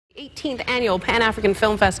18th Annual Pan-African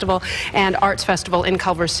Film Festival and Arts Festival in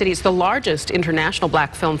Culver City. It's the largest international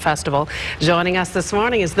black film festival. Joining us this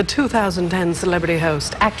morning is the 2010 celebrity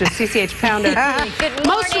host, actress CCH Pounder. Good morning.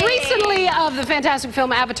 Most recently of the fantastic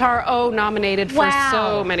film Avatar, nominated for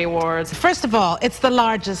so many awards. First of all, it's the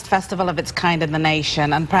largest festival of its kind in the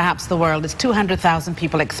nation and perhaps the world. It's 200,000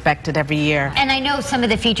 people expected every year. And I know some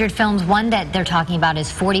of the featured films, one that they're talking about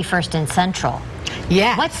is 41st and Central.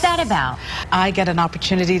 Yes. What's that about? I get an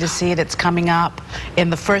opportunity to see it. It's coming up in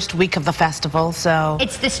the first week of the festival, so...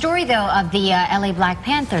 It's the story, though, of the LA Black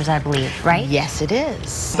Panthers, I believe, right? Yes, it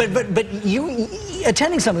is. But you,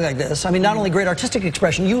 attending something like this, I mean, not only great artistic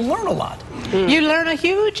expression, you learn a lot. You learn a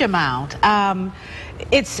huge amount.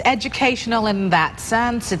 It's educational in that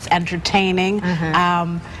sense. It's entertaining.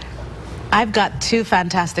 I've got two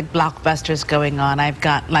fantastic blockbusters going on. I've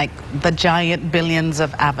got like the giant billions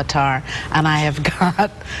of Avatar, and I have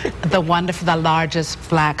got the largest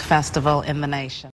black festival in the nation.